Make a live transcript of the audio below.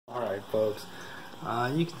folks.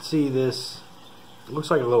 You can see this, it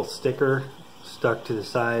looks like a little sticker stuck to the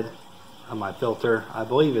side of my filter. I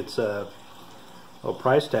believe it's a little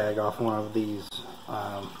price tag off one of these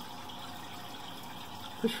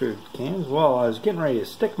fish food cans. Well, I was getting ready to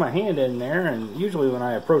stick my hand in there, and usually when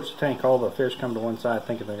I approach the tank, all the fish come to one side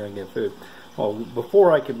thinking they're going to get food. Well,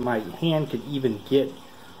 before my hand could even get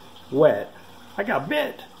wet, I got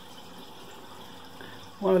bit.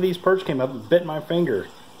 One of these perch came up and bit my finger.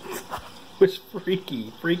 It was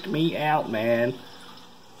freaky. Freaked me out, man.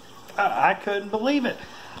 I couldn't believe it.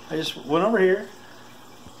 I just went over here.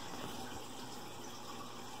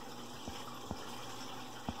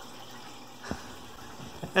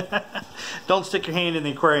 Don't stick your hand in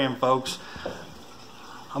the aquarium, folks.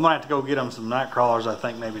 I'm gonna have to go get them some night crawlers, I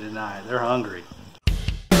think, maybe tonight. They're hungry.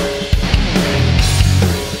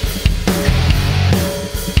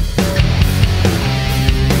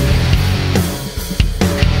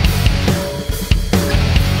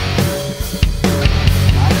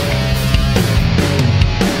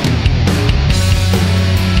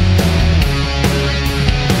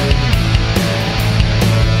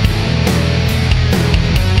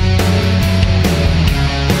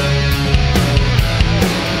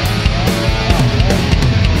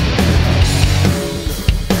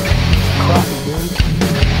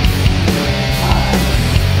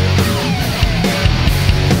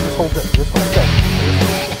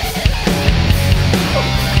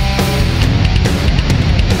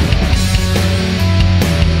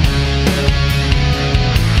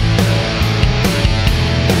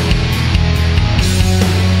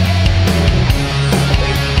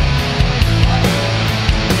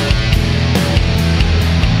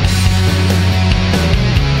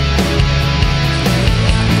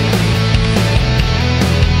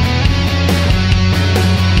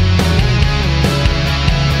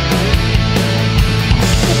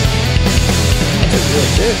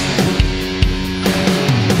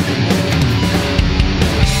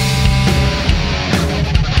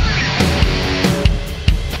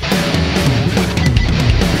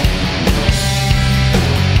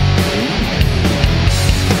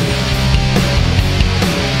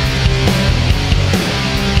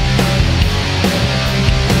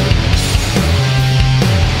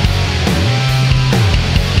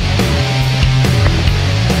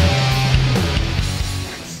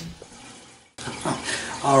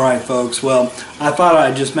 Alright folks, well, I thought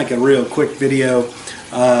I'd just make a real quick video.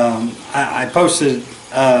 I posted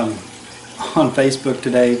on Facebook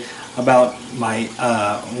today about my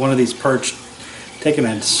one of these perch taking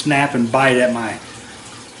a snap and bite at my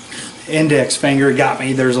index finger. It got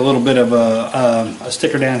me. There's a little bit of a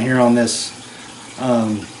sticker down here on this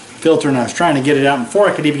filter, and I was trying to get it out. Before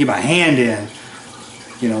I could even get my hand in,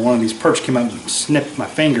 you know, one of these perch came up and snipped my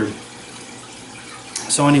finger.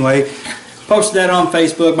 So anyway, posted that on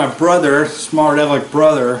Facebook. My brother, smart aleck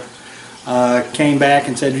brother, came back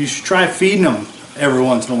and said you should try feeding them every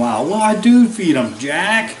once in a while. Well, I do feed them,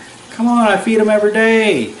 Jack. Come on, I feed them every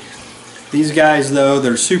day. These guys, though,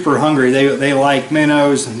 they're super hungry. They like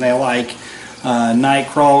minnows and they like night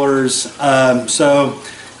crawlers. So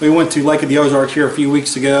we went to Lake of the Ozarks here a few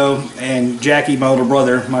weeks ago, and Jackie, my older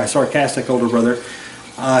brother, my sarcastic older brother,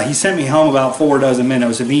 he sent me home about 4 dozen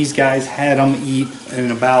minnows, and these guys had them eat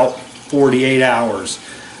in about 48 hours.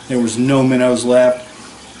 There was no minnows left.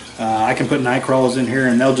 I can put night crawlers in here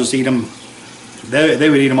and they'll just eat them. They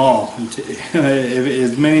would eat them all.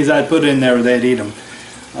 As many as I'd put in there, they'd eat them.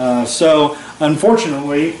 So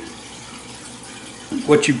unfortunately,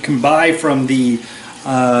 what you can buy from the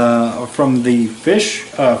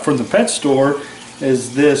pet store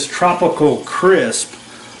is this Tropical Crisp.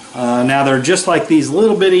 Now they're just like these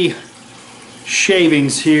little bitty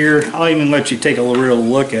shavings here. I'll even let you take a real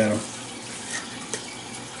look at them.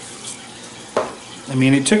 I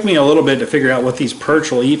mean, it took me a little bit to figure out what these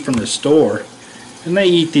perch will eat from the store, and they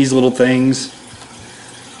eat these little things.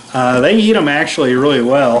 They eat them actually really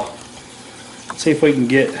well. Let's see if we can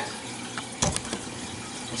get them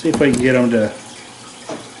to.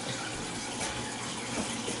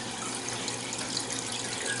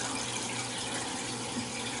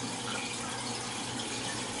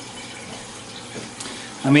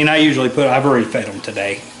 I mean, I've already fed them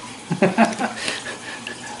today.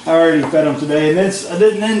 I already fed them today, and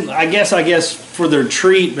then I guess for their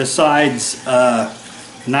treat, besides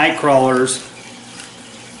night crawlers,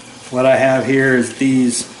 what I have here is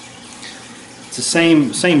these. It's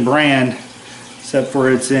the same brand, except for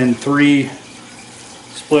it's in 3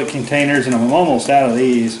 split containers, and I'm almost out of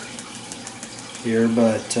these here.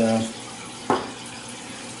 But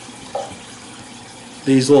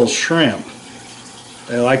these little shrimp,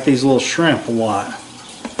 they like these little shrimp a lot.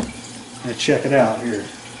 Let's check it out here.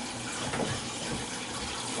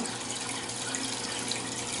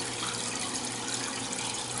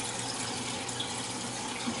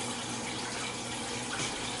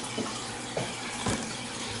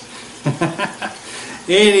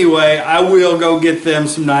 Anyway, I will go get them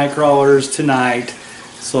some night crawlers tonight,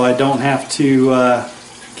 so I don't have to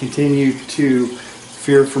continue to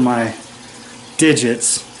fear for my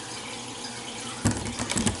digits.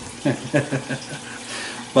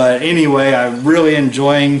 But anyway, I'm really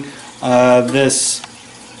enjoying this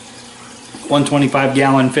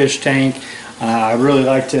 125-gallon fish tank. I really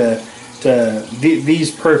like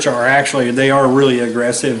these perch are actually, they are really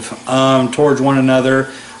aggressive towards one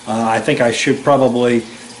another. I think I should probably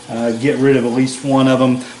get rid of at least one of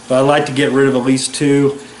them, but I like to get rid of at least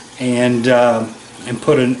two and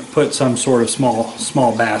put some sort of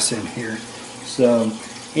small bass in here. So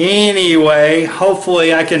anyway,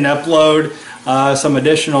 hopefully I can upload some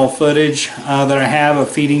additional footage that I have of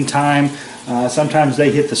feeding time. Sometimes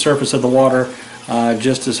they hit the surface of the water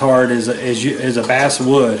just as hard as a bass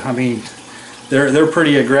would. I mean, they're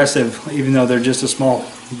pretty aggressive, even though they're just a small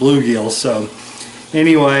bluegill. So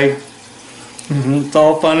anyway, it's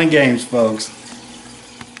all fun and games, folks.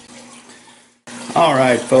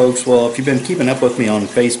 Alright folks, well, if you've been keeping up with me on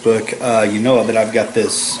Facebook, you know that I've got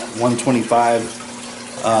this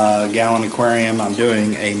 125-gallon aquarium. I'm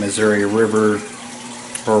doing a Missouri River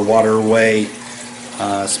or waterway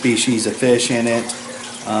species of fish in it.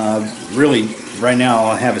 Really, right now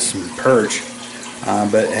all I have is some perch,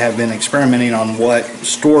 but have been experimenting on what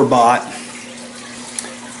store-bought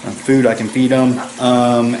food I can feed them,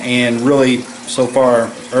 and really so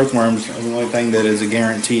far earthworms are the only thing that is a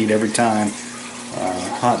guaranteed every time.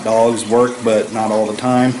 Hot dogs work, but not all the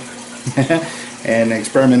time. And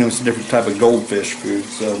experimenting with some different type of goldfish food.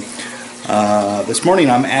 So this morning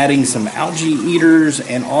I'm adding some algae eaters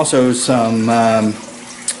and also some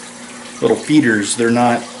little feeders. They're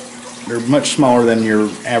much smaller than your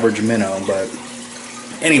average minnow, but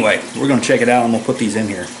anyway, we're going to check it out and we'll put these in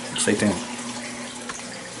here. Stay tuned.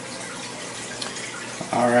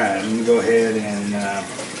 Alright, I'm going to go ahead and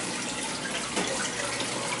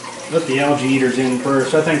let the algae eaters in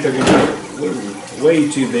first. I think they're going to be way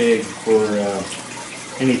too big for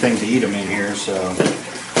anything to eat them in here, so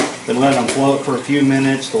been letting them float for a few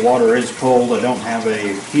minutes. The water is cold. I don't have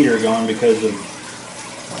a heater going because of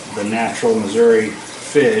the natural Missouri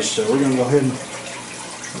fish, so we're going to go ahead and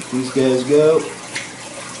let these guys go.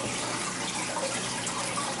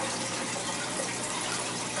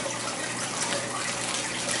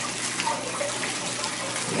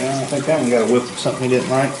 Yeah, I think that one got a whiff of something he didn't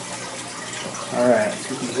like. Alright, let's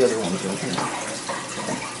get these other ones in here.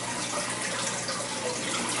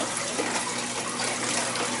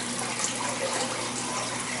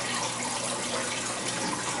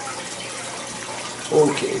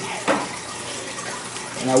 Okay.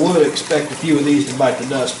 And I would expect a few of these to bite the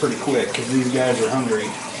dust pretty quick because these guys are hungry.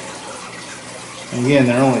 And again,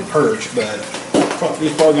 they're only perch, but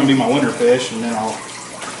these are probably going to be my winter fish, and then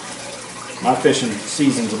my fishing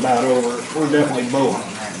season's about over. We're definitely bow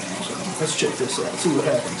hunting right now, so let's check this out, see what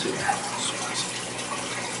happens here.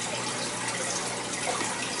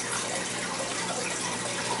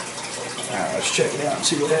 Alright, let's check it out and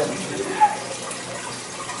see what happens here.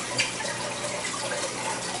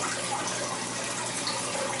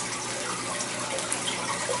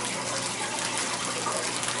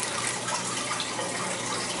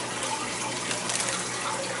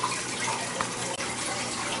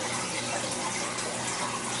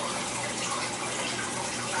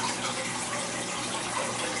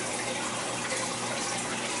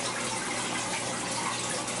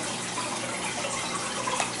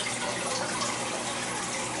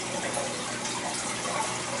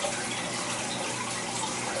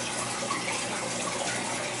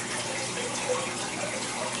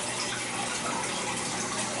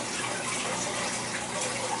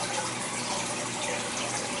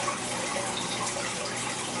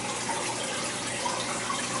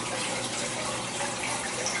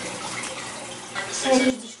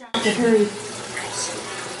 He's distracted, hurry.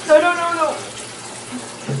 No.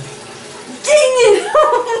 Dang it! Oh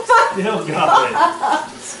my Still got it.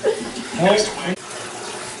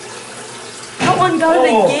 That one got it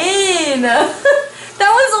again! That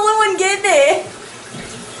was the only one getting it!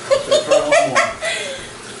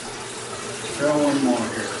 Try one more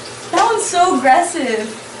here. That one's so aggressive.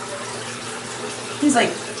 He's like,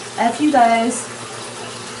 F you guys.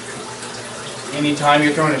 Anytime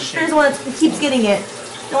you're throwing a shit. Here's the one that keeps getting it.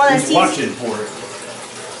 The one that He's sees. watching for it.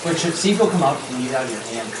 But should see if he'll come up and he's out of your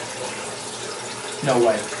hand. No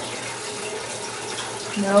way.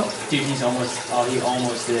 No. Dude, he's almost, oh, he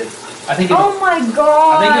almost did. I think. Oh my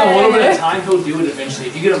god. I think in a little bit of time he'll do it eventually.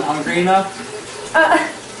 If you get him hungry enough.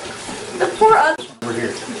 The poor other. We're here.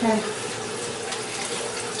 Okay.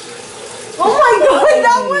 Oh my god,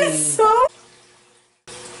 that was so.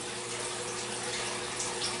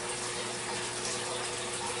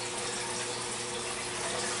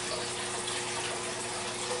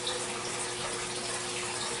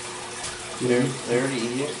 They already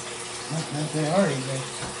eat it? They are eating.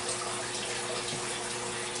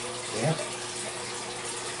 Yeah.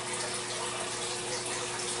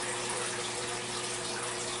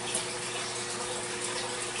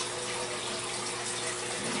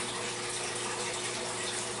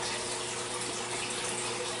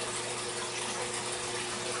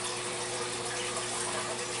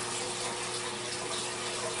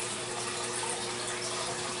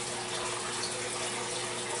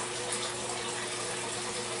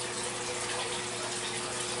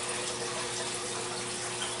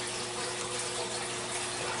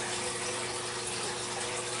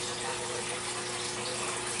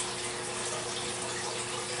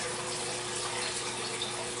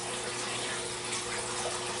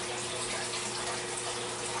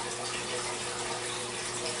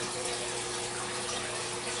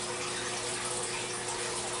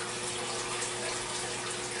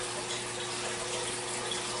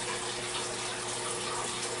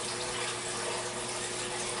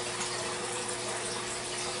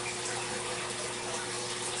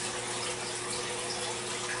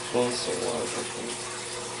 Smells so large, I think.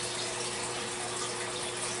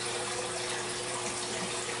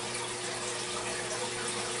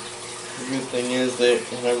 The good thing is that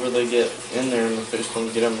whenever they get in there and the fish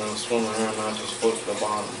don't get them, they'll swim around, not just float to the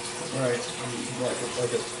bottom. Right. Like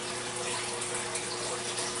it.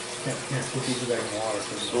 Can't put these back in the water.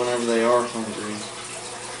 So whenever they are hungry,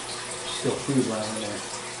 Still food around in there.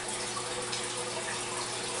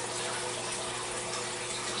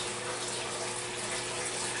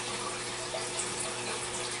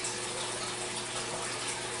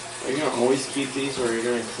 are you gonna always keep these, or are you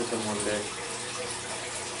gonna cook them one day?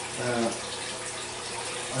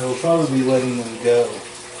 I will probably be letting them go.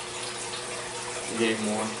 You gave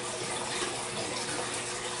more.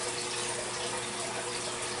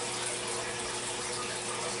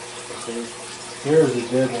 There's a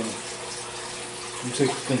dead one. Looks like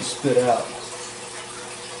it's been spit out.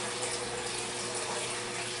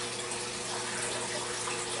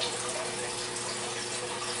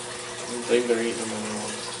 I think they're eating them anymore.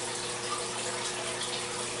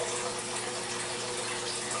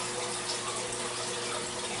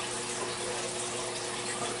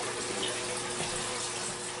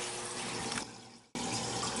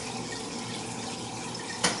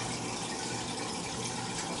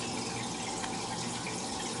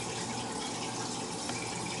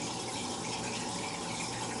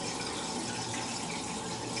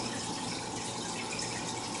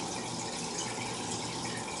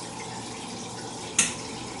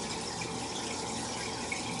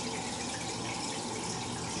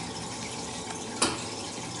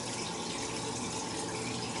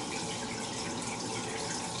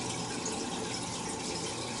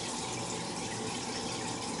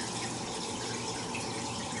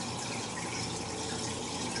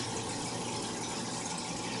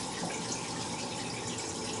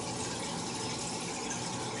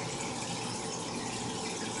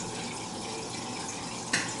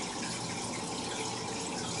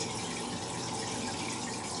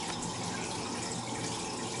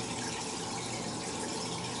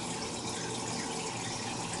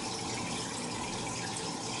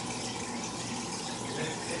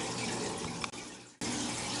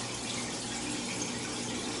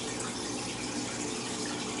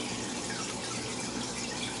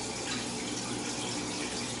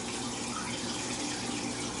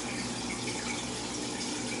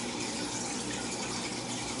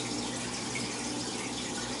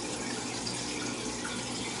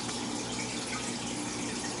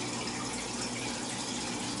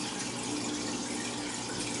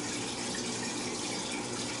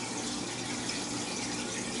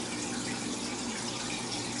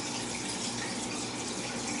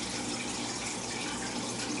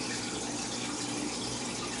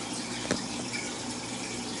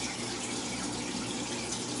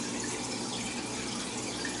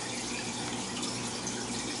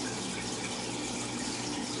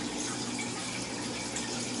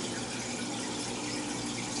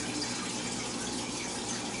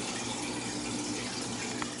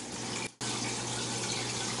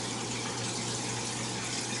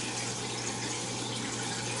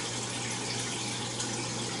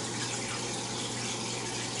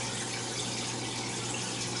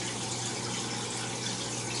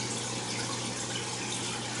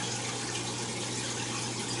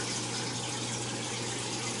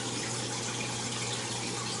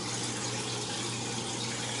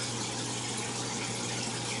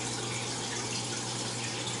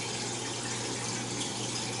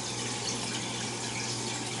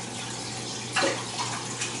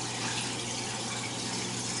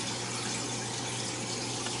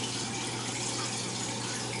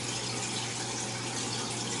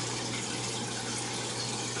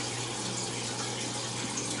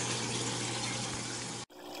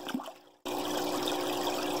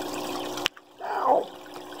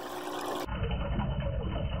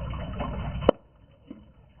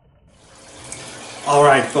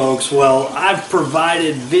 Alright folks, well, I've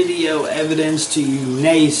provided video evidence to you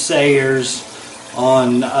naysayers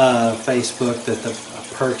on Facebook that the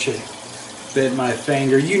perch bit my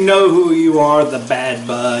finger. You know who you are, the bad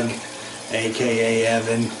bug, aka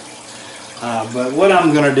Evan. But what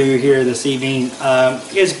I'm going to do here this evening,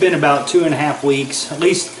 it's been about 2.5 weeks,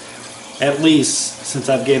 at least since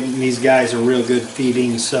I've given these guys a real good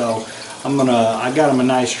feeding. So I got them a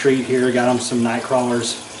nice treat here. Got them some night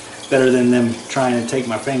crawlers, better than them trying to take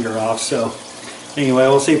my finger off. So anyway,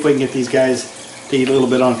 we'll see if we can get these guys to eat a little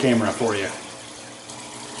bit on camera for you.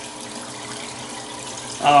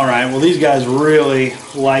 All right, well these guys really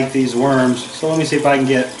like these worms. So let me see if I can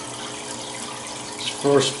get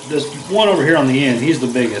first, there's one over here on the end. He's the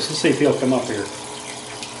biggest. Let's see if he'll come up here.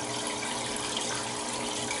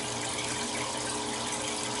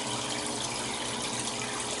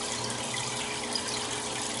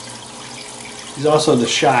 He's also the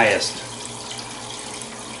shyest.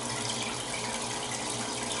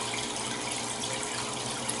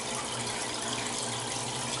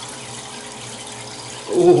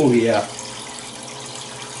 Oh yeah.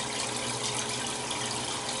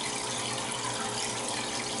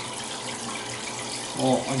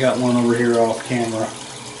 Well, I got one over here off camera.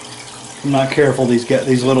 I'm not careful.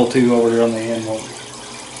 These little two over here on the end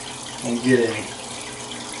won't get any.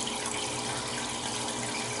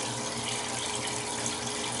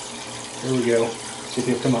 Here we go. See if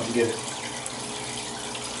he'll come up and get it.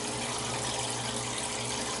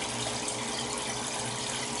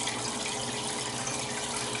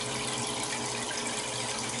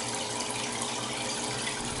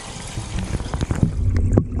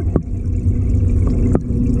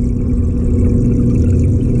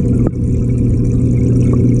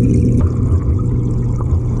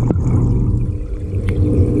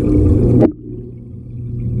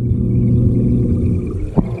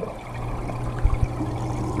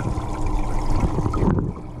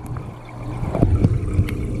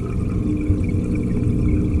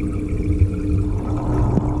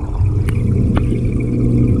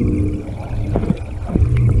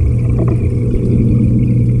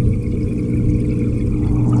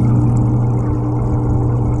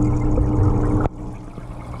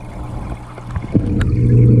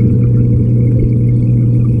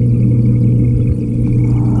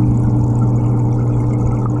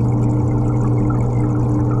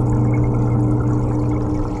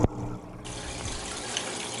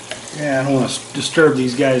 Yeah, I don't want to disturb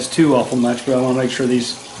these guys too awful much, but I want to make sure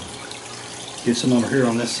these get some over here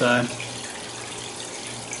on this side.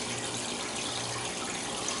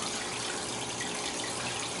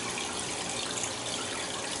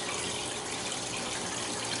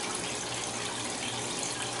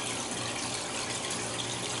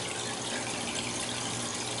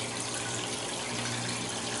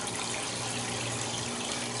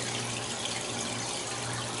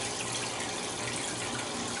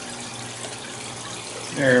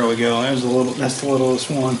 There we go. That's the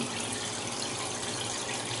littlest one.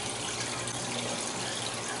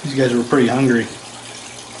 These guys were pretty hungry.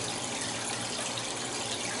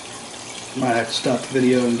 Might have to stop the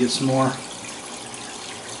video and get some more.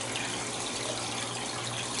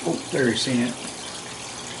 Oh, there you see it.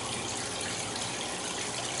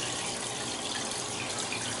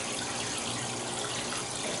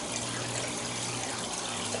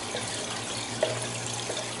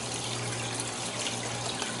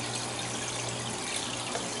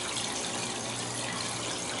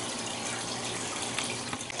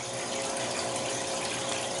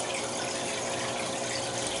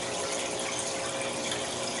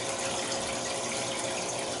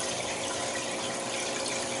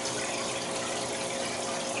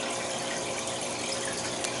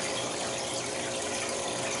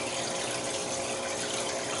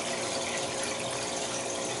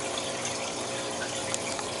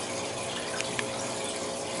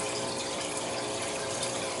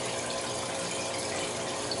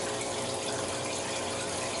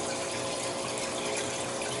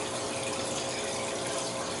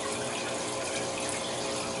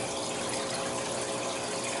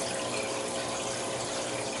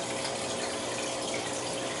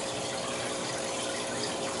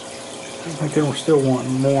 I think they were still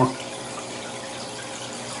wanting more.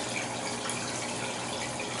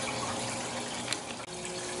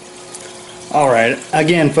 Alright,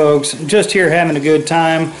 again folks, just here having a good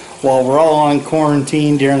time while we're all on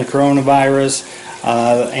quarantine during the coronavirus.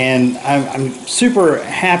 And I'm super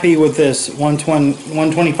happy with this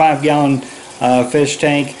 125 gallon fish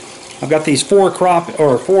tank. I've got these four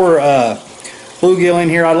bluegill in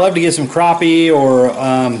here. I'd love to get some crappie or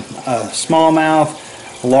a smallmouth,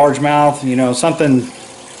 a largemouth, you know, something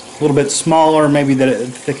little bit smaller, maybe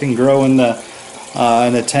that can grow in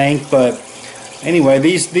the tank. But anyway,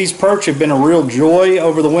 these perch have been a real joy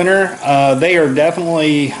over the winter. They are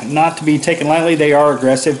definitely not to be taken lightly. They are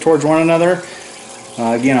aggressive towards one another.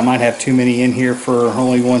 Again, I might have too many in here for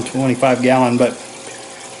only 125 gallon, but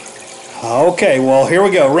okay, well, here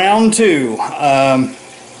we go, round 2.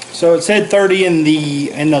 So it said 30 in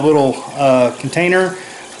the little container.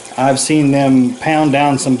 I've seen them pound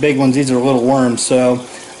down some big ones. These are little worms, so,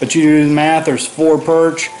 but you do the math, there's 4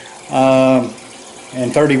 perch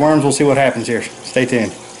and 30 worms. We'll see what happens here. Stay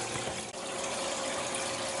tuned.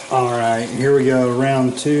 Alright, here we go,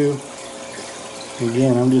 round 2.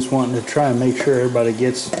 Again, I'm just wanting to try and make sure everybody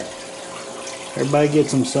gets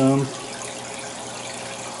them some.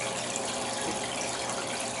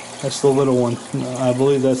 That's the little one. I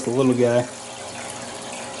believe that's the little guy.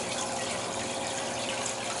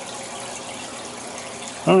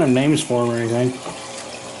 I don't have names for them or anything.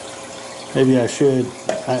 Maybe I should.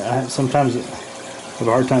 I sometimes have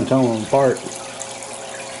a hard time telling them apart.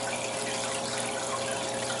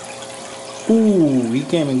 Ooh, he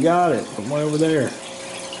came and got it from way over there.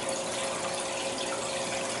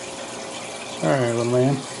 Alright, little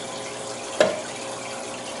man.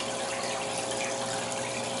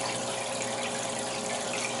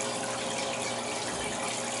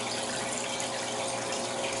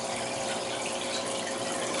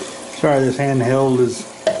 Sorry, this handheld is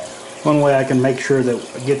one way I can make sure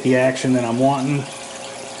that I get the action that I'm wanting.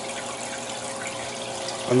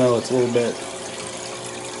 I know it's a little bit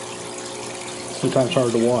sometimes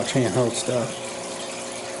hard to watch handheld stuff.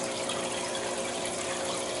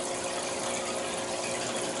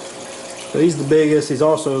 So he's the biggest. He's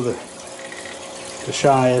also the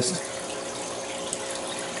shyest.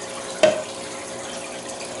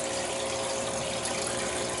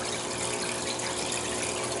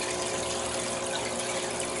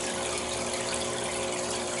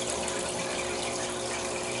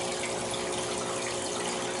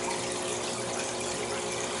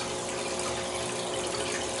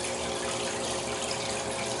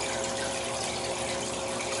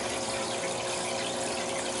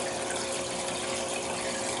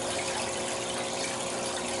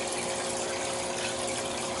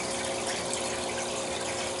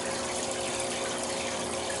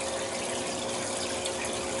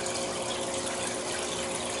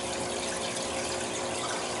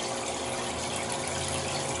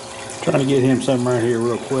 Trying to get him something right here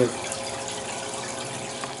real quick.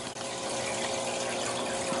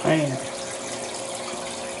 Man.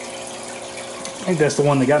 I think that's the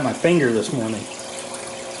one that got my finger this morning.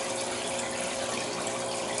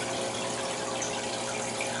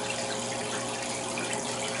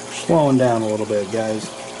 Slowing down a little bit, guys.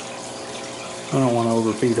 I don't want to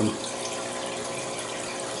overfeed them.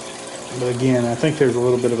 But again, I think there's a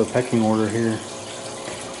little bit of a pecking order here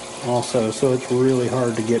also, so it's really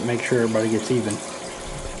hard to make sure everybody gets even.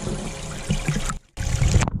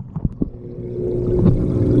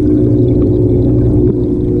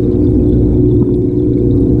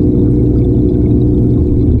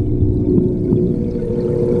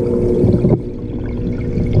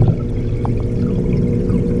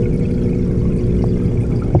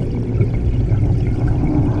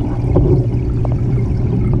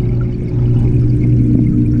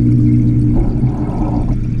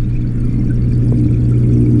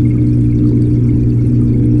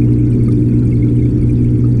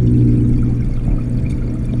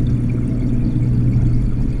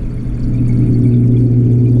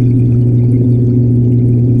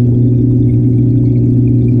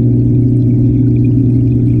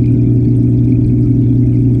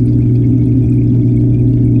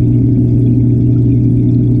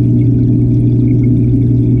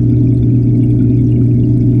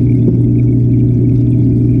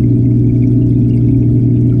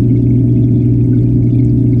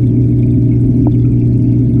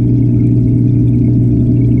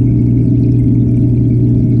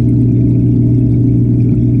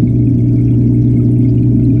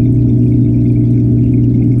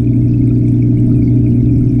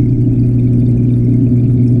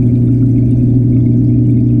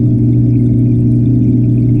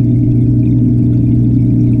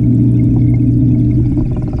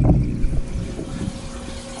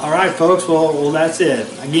 Alright folks, well that's it.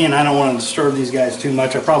 Again, I don't want to disturb these guys too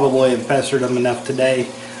much. I probably have pestered them enough today.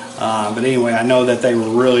 But anyway, I know that they were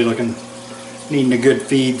really needing a good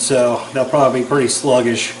feed, so they'll probably be pretty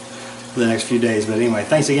sluggish for the next few days. But anyway,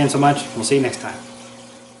 thanks again so much. We'll see you next time.